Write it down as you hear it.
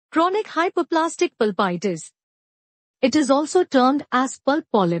Chronic hyperplastic pulpitis. It is also termed as pulp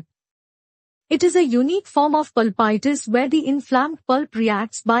polyp. It is a unique form of pulpitis where the inflamed pulp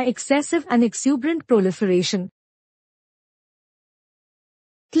reacts by excessive and exuberant proliferation.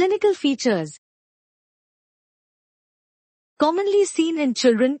 Clinical features. Commonly seen in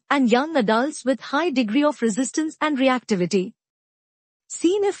children and young adults with high degree of resistance and reactivity.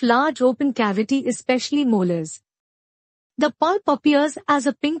 Seen if large open cavity, especially molars. The pulp appears as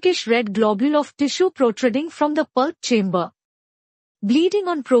a pinkish-red globule of tissue protruding from the pulp chamber. Bleeding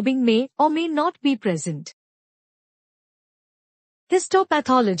on probing may or may not be present.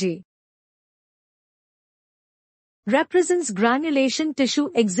 Histopathology represents granulation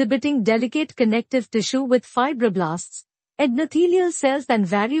tissue exhibiting delicate connective tissue with fibroblasts, endothelial cells and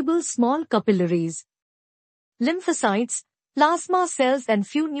variable small capillaries. Lymphocytes, plasma cells and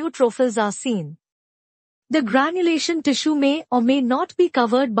few neutrophils are seen. The granulation tissue may or may not be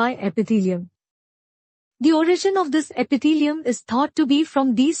covered by epithelium. The origin of this epithelium is thought to be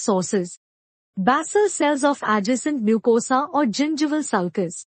from these sources: basal cells of adjacent mucosa or gingival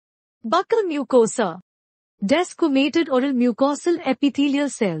sulcus, buccal mucosa, desquamated oral mucosal epithelial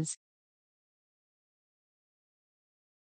cells.